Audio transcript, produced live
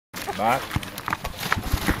Back.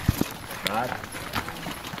 Back.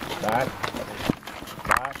 Back.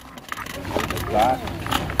 Back. Back.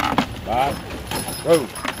 Back. Whoa.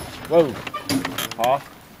 Whoa. Off.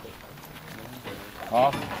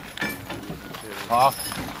 Off.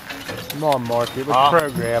 Off. Come on, Marky, let's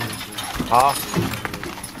program. Off.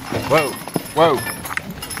 Whoa. Whoa.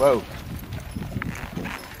 Whoa.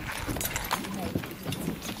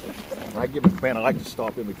 When I give a command, I like to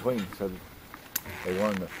stop in between so that they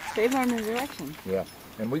learn the... They learn the direction. Yeah.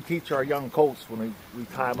 And we teach our young colts when we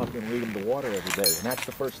tie them up and lead them to water every day. And that's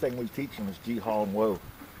the first thing we teach them is Gee, Haw, and Whoa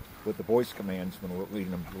with the voice commands when we're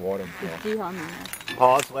leading them to water. Gee, Haw, mean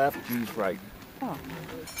Haw's left, Gee's right. Oh.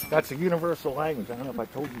 That's a universal language. I don't know if I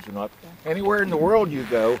told you or not. Anywhere in the world you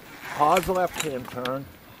go, Haw's a left-hand turn,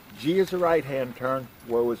 Gee is a right-hand turn,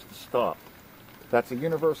 Whoa is the stop. That's a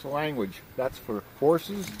universal language. That's for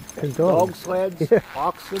horses, and dog sleds,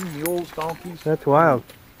 oxen, mules, donkeys. That's wild.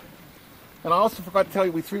 And I also forgot to tell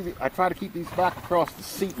you, I try to keep these back across the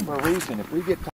seat for a reason. If we get